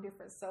 we're on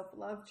different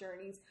self-love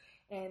journeys,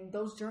 and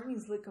those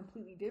journeys look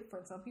completely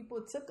different. Some people,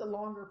 it took a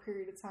longer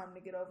period of time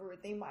to get over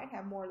it. They might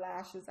have more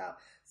lashes out.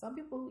 Some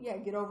people,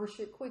 get over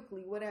shit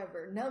quickly,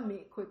 whatever, numb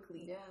it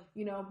quickly,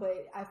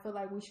 but I feel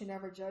like we should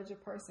never judge a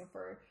person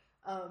for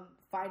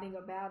fighting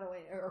a battle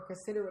or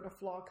consider it a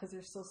flaw because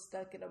they're so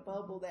stuck in a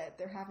bubble that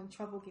they're having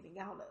trouble getting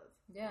out of.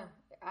 Yeah,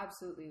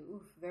 absolutely.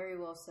 Oof, very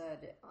well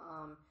said.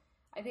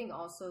 I think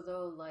also,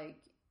 though, like,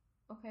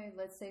 okay,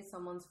 let's say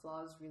someone's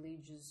flaws really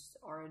just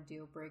are a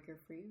deal breaker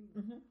for you.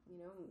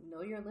 Mm-hmm.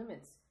 Know your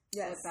limits.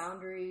 Yes. Set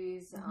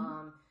boundaries.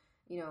 Mm-hmm.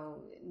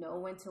 Know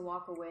when to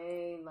walk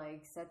away.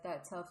 Like, set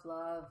that tough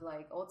love.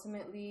 Like,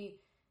 ultimately,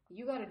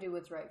 you got to do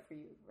what's right for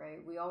you, right?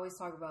 We always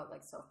talk about,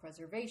 like,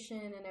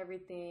 self-preservation and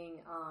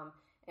everything.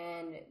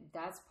 And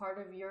that's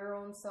part of your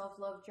own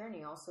self-love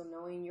journey. Also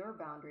knowing your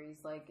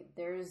boundaries. Like,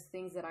 there's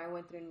things that I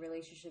went through in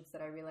relationships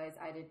that I realized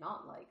I did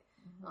not like.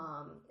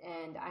 Mm-hmm.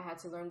 And I had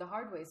to learn the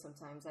hard way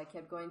sometimes. I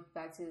kept going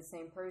back to the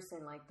same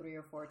person like 3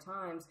 or 4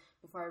 times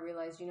before I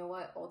realized,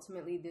 what,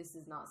 ultimately this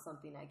is not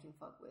something I can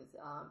fuck with.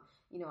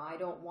 I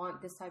don't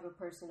want this type of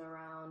person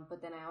around,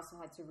 but then I also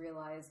had to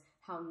realize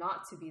how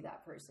not to be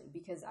that person,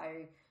 because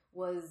I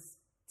was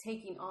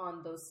taking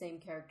on those same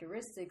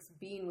characteristics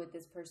being with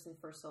this person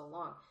for so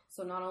long.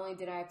 So not only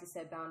did I have to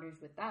set boundaries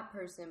with that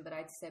person, but I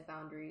had to set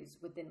boundaries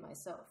within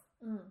myself.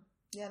 Mm.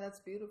 Yeah, that's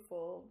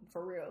beautiful,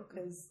 for real,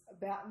 because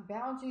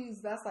boundaries,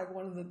 that's like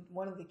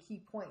one of the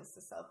key points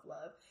to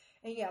self-love.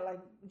 And yeah, like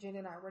Jen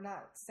and I, we're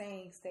not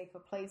saying stay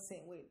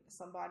complacent with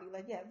somebody.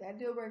 Like, yeah, that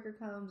deal breaker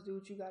comes, do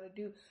what you got to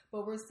do.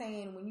 But we're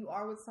saying when you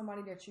are with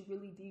somebody that you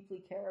really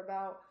deeply care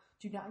about,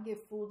 do not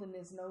get fooled in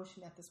this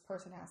notion that this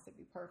person has to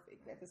be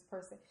perfect. That this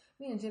person,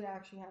 me and Jen are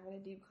actually having a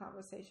deep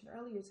conversation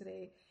earlier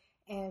today.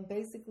 And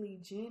basically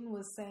Jen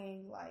was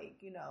saying,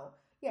 like,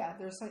 yeah,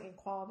 there's certain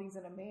qualities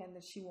in a man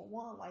that she would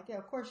want. Like, yeah,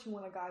 of course you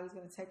want a guy who's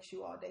going to text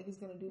you all day, who's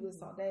going to do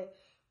this all day.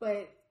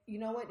 But you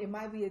know what? It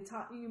might be a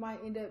time you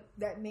might end up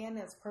that man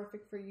that's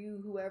perfect for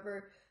you,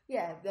 whoever.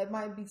 Yeah, that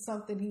might be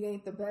something he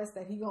ain't the best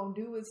that he gonna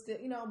do. It's still,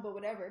 but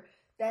whatever.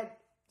 That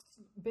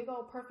big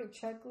old perfect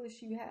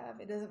checklist you have,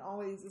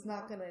 it's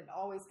not going to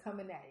always come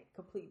in that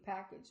complete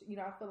package. You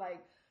know, I feel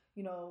like,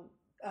 you know,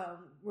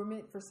 we're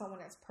meant for someone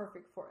that's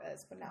perfect for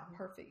us, but not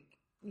perfect,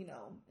 you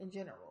know, in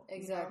general.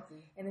 Exactly.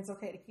 You know? And it's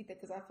okay to keep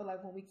that, because I feel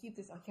like when we keep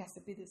this, oh, he has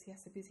to be this, he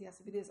has to be this, he has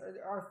to be this, or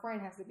our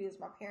friend has to be this,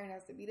 my parent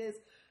has to be this,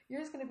 you're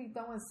just going to be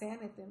throwing sand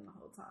at them the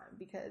whole time,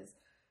 because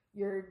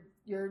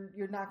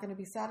you're not going to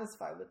be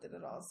satisfied with it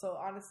at all. So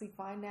honestly,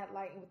 find that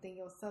light within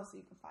yourself so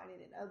you can find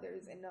it in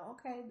others and know,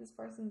 okay, this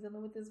person's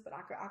dealing with this, but I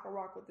can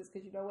rock with this,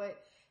 because you know what?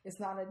 It's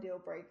not a deal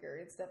breaker.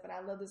 It's definitely,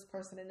 I love this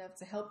person enough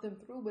to help them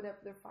through whatever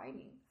they're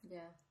fighting.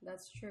 Yeah,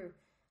 that's true.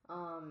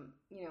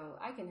 You know,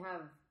 I can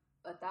have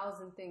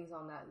 1,000 things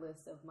on that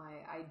list of my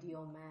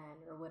ideal man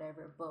or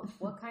whatever, but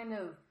what kind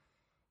of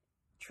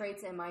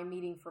traits am I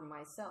meeting for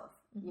myself?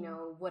 Mm-hmm. You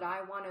know, would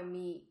I want to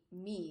meet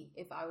me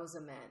if I was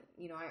a man?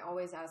 You know, I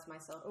always ask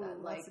myself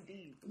that. Like,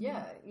 deep.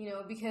 Yeah, you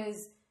know,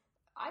 because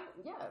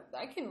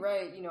I can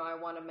write, you know, I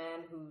want a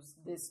man who's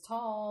this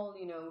tall,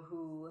 you know,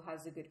 who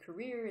has a good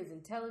career, is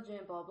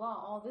intelligent, blah, blah,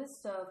 all this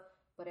stuff.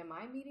 But am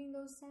I meeting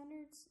those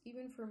standards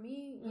even for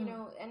me? You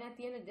know, and at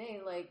the end of the day,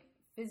 like,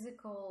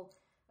 physical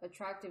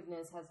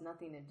attractiveness has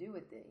nothing to do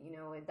with it. You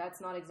know,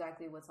 that's not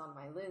exactly what's on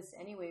my list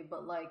anyway,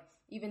 but like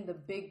even the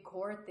big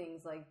core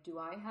things, like, do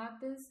I have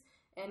this?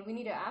 And we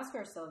need to ask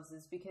ourselves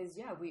this, because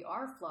yeah, we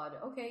are flawed.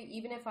 Okay,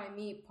 even if I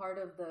meet part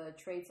of the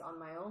traits on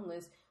my own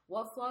list,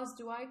 what flaws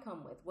do I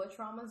come with? What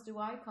traumas do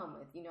I come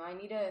with? You know, I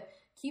need to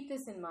keep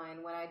this in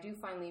mind when I do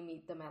finally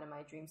meet the man of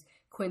my dreams.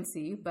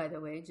 Quincy, by the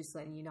way, just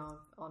letting you know,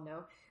 all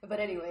know. But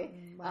anyway,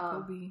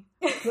 Michael B.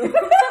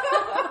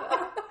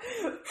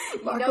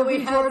 You know we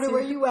have to.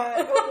 Where you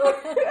at?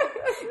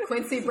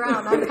 Quincy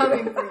Brown, I'm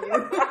coming for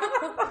you.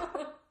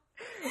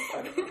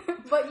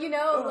 But you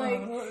know,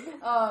 like,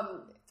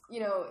 you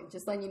know,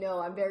 just letting you know,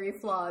 I'm very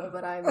flawed,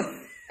 but I'm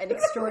an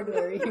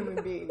extraordinary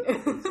human being. She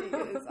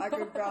is. I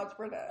can vouch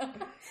for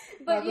that.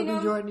 But you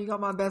know, Jordan, you got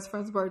my best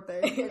friend's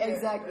birthday.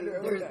 Exactly.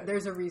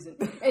 There's a reason.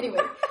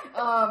 Anyway,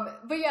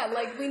 but yeah,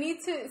 like, we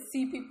need to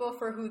see people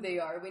for who they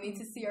are. We need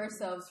to see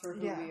ourselves for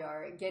who we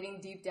are.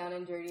 Getting deep down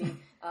and dirty.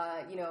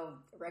 You know,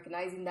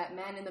 recognizing that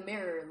man in the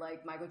mirror,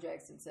 like Michael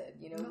Jackson said.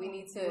 You know, we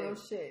need to. Real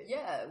shit.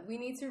 Yeah, we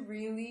need to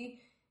really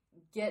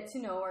get to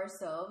know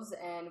ourselves,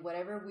 and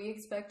whatever we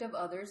expect of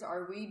others,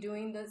 are we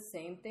doing the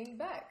same thing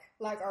back?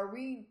 Like, are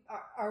we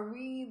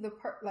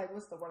like,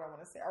 what's the word I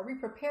want to say? Are we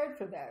prepared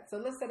for that? So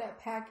let's say that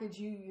package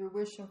you're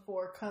wishing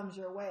for comes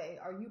your way.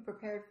 Are you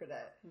prepared for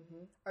that?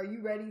 Mm-hmm. Are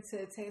you ready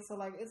to take? So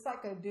like, it's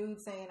like a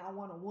dude saying, I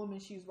want a woman.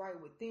 She's right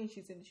within.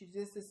 She's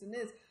this and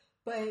this.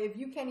 But if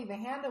you can't even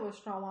handle a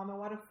strong woman,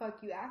 why the fuck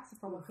you asking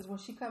for one? Because when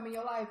she come in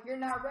your life, you're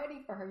not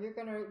ready for her. You're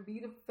going to be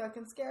the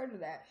fucking scared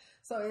of that.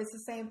 So it's the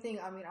same thing.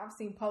 I mean, I've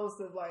seen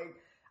posts of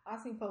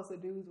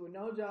dudes with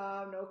no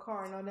job, no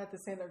car, no nothing,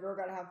 saying the girl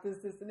got to have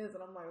this, and this.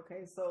 And I'm like,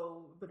 okay,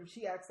 so, but if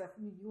she asks that for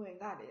me, you ain't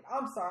got it.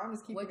 I'm sorry. I'm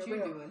just keeping it real.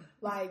 What you doing?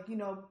 Like, you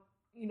know,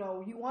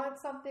 you want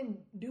something,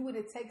 do what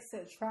it takes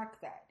to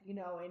attract that, you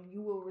know, and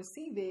you will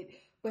receive it.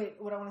 But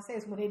what I want to say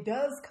is, when it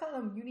does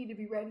come, you need to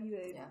be ready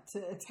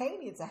to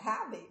attain it, to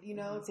have it, you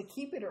know, to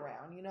keep it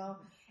around, you know.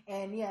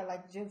 And yeah,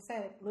 like Jen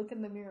said, look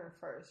in the mirror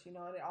first, you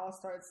know, and it all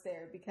starts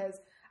there. Because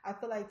I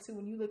feel like too,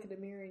 when you look in the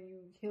mirror and you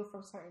heal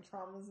from certain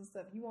traumas and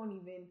stuff, you won't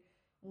even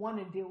want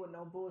to deal with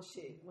no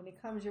bullshit. When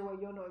it comes your way,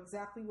 you'll know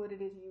exactly what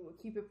it is, and you will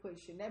keep it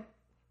pushing. That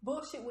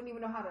bullshit wouldn't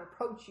even know how to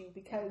approach you,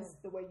 because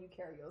the way you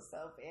carry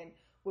yourself and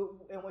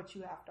what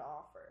you have to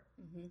offer.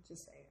 Mm-hmm.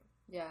 Just saying.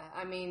 Yeah,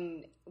 I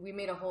mean, we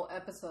made a whole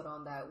episode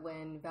on that.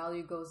 When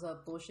value goes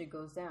up, bullshit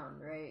goes down,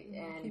 right?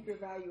 Mm-hmm. And keep your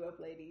value up,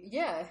 ladies.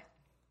 Yeah.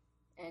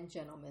 And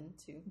gentlemen,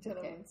 too.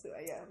 Gentlemen, too.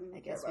 Yeah, I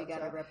guess we got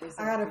to represent.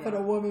 I got to put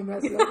a woman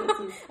message up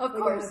too. Of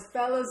course.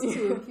 Fellas,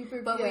 too. Keep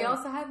it. But we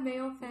also have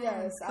male fans.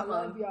 Yes, I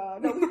love y'all.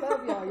 No, we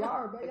love y'all. Y'all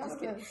are better. Y'all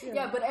best.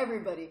 Yeah, but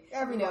everybody.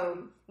 You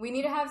know, we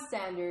need to have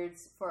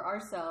standards for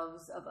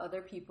ourselves, of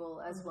other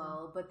people as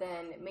well. But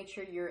then make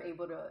sure you're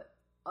able to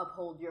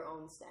uphold your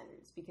own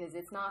standards, because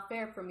it's not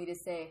fair for me to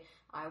say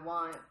I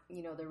want,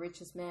 you know, the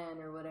richest man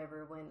or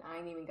whatever when I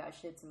ain't even got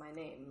shit to my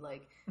name.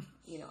 Like,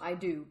 you know, I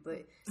do,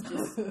 but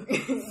just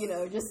you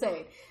know, just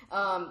saying.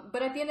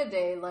 But at the end of the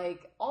day,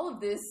 like, all of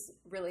this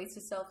relates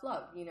to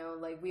self-love, you know,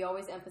 like we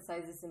always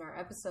emphasize this in our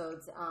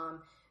episodes,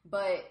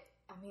 but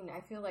I mean,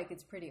 I feel like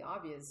it's pretty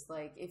obvious.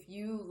 Like, if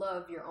you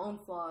love your own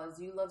flaws,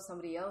 you love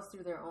somebody else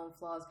through their own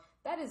flaws,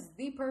 that is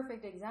the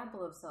perfect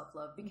example of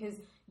self-love, because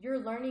you're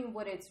learning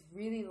what it's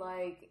really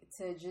like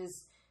to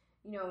just,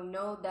 you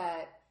know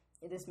that,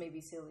 this may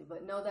be silly,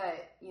 but know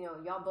that, you know,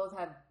 y'all both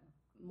have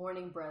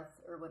morning breath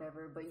or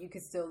whatever, but you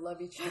can still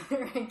love each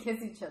other and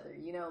kiss each other,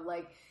 you know,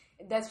 like,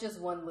 that's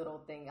just one little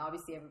thing.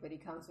 Obviously, everybody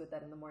comes with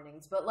that in the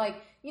mornings, but like,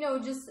 you know,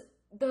 just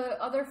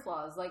the other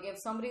flaws. Like, if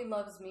somebody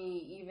loves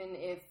me, even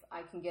if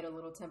I can get a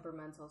little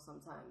temperamental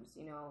sometimes,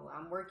 you know,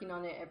 I'm working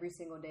on it every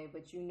single day,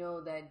 but you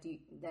know that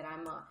that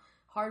I'm a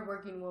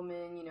hardworking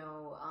woman, you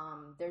know,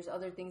 there's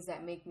other things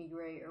that make me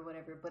great or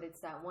whatever, but it's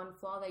that one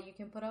flaw that you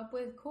can put up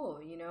with.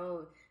 Cool. You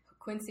know,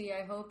 Quincy,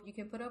 I hope you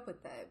can put up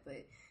with that.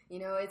 But, you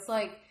know, it's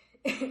like,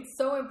 it's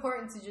so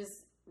important to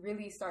just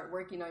really start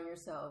working on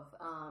yourself,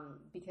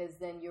 because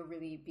then you'll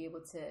really be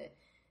able to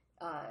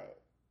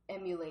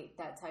emulate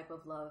that type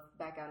of love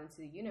back out into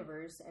the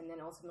universe, and then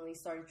ultimately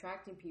start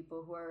attracting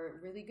people who are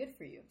really good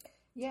for you.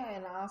 Yeah,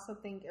 and I also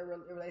think it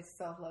relates to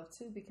self-love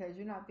too, because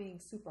you're not being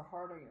super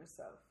hard on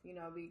yourself. You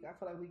know, I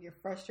feel like we get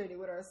frustrated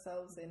with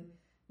ourselves, and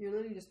you're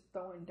literally just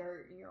throwing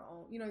dirt in your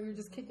own, you know, you're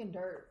just kicking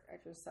dirt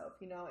at yourself,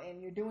 you know,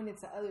 and you're doing it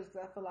to others,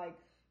 because I feel like,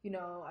 you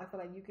know,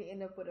 you can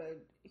end up with a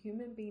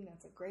human being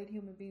that's a great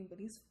human being,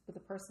 but the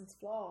person's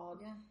flawed,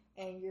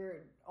 and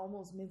you're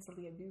almost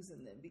mentally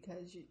abusing them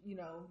because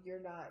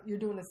you're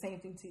doing the same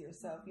thing to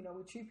yourself. You know,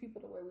 we treat people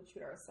the way we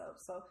treat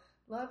ourselves. So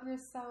love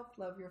yourself,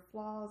 love your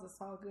flaws.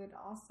 It's all good.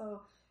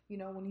 Also, you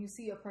know, when you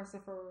see a person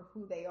for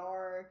who they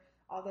are,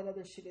 all that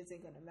other shit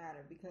isn't going to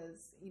matter,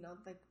 because, you know,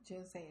 like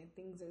Jen's saying,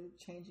 things are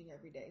changing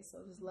every day.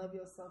 So just love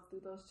yourself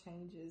through those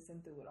changes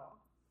and through it all.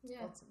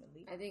 Yeah.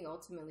 Ultimately. I think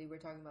ultimately we're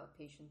talking about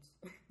patience.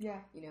 Yeah.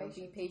 You know,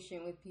 be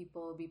patient with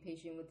people, be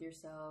patient with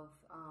yourself.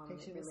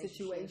 Patient with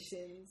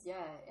situations.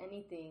 Yeah,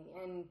 anything.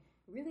 And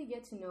really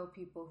get to know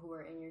people who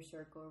are in your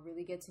circle.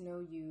 Really get to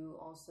know you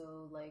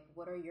also. Like,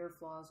 what are your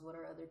flaws? What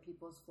are other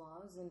people's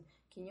flaws? And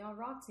can y'all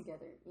rock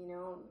together? You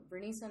know,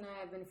 Bernice and I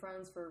have been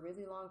friends for a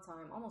really long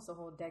time, almost a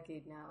whole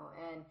decade now.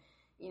 And,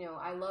 you know,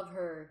 I love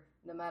her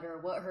no matter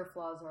what her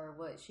flaws are,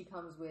 what she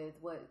comes with,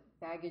 what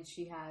baggage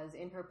she has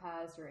in her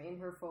past or in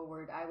her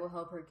forward. I will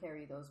help her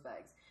carry those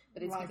bags.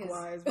 But it's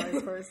likewise,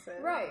 vice versa.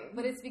 Right.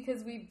 But it's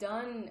because we've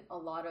done a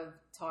lot of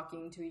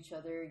talking to each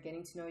other,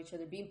 getting to know each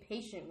other, being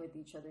patient with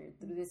each other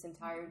through this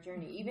entire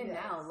journey. Even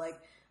now, like,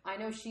 I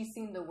know she's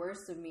seen the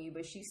worst of me,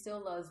 but she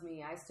still loves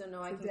me. I still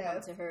know I can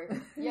come to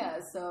her.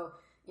 Yeah, so,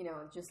 you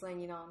know, just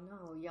letting you all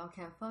know, y'all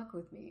can't fuck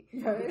with me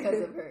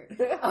because of her.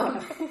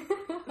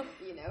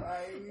 You know,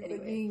 anyway.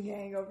 The yin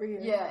yang over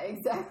here. Yeah,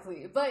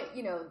 exactly. But,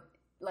 you know,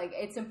 like,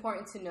 it's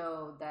important to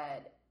know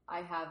that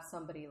I have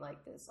somebody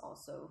like this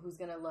also who's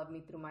going to love me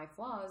through my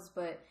flaws,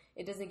 but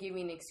it doesn't give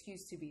me an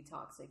excuse to be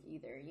toxic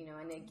either, you know,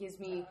 and it gives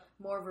me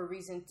more of a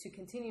reason to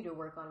continue to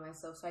work on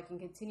myself so I can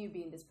continue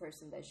being this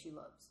person that she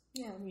loves.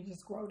 Yeah, and we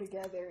just grow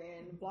together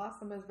and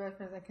blossom as best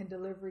friends that can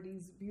deliver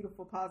these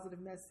beautiful, positive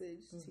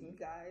messages to you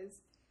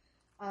guys.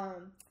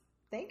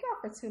 Thank y'all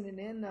for tuning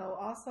in, though.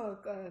 Also,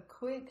 a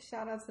quick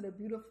shout out to the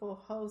beautiful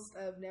host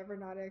of Never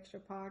Not Extra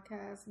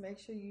podcast. Make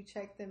sure you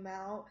check them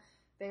out.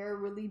 They're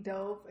really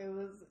dope.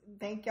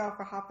 Thank y'all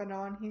for hopping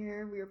on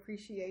here. We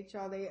appreciate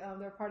y'all.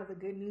 They're part of the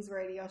Good News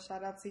Radio.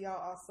 Shout out to y'all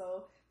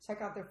also.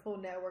 Check out their full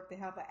network. They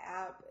have an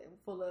app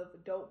full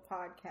of dope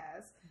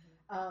podcasts.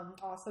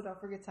 Also, don't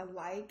forget to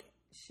like,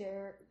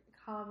 share,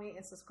 comment,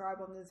 and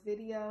subscribe on this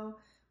video.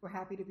 We're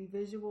happy to be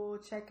visual.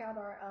 Check out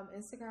our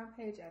Instagram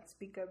page at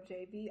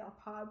SpeakUpJV. Our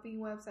Podbean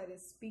website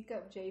is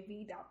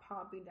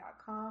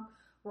speakupjv.podbean.com.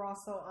 We're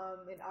also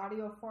in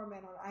audio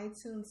format on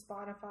iTunes,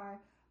 Spotify,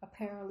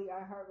 apparently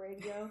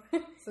iHeartRadio.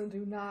 So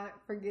do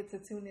not forget to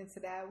tune into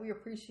that. We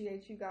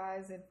appreciate you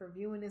guys and for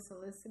viewing this and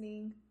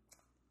listening.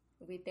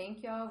 We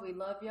thank y'all. We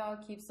love y'all.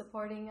 Keep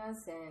supporting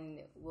us,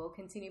 and we'll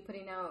continue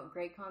putting out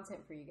great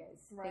content for you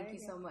guys. Thank you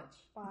so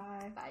much.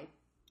 Bye. Bye.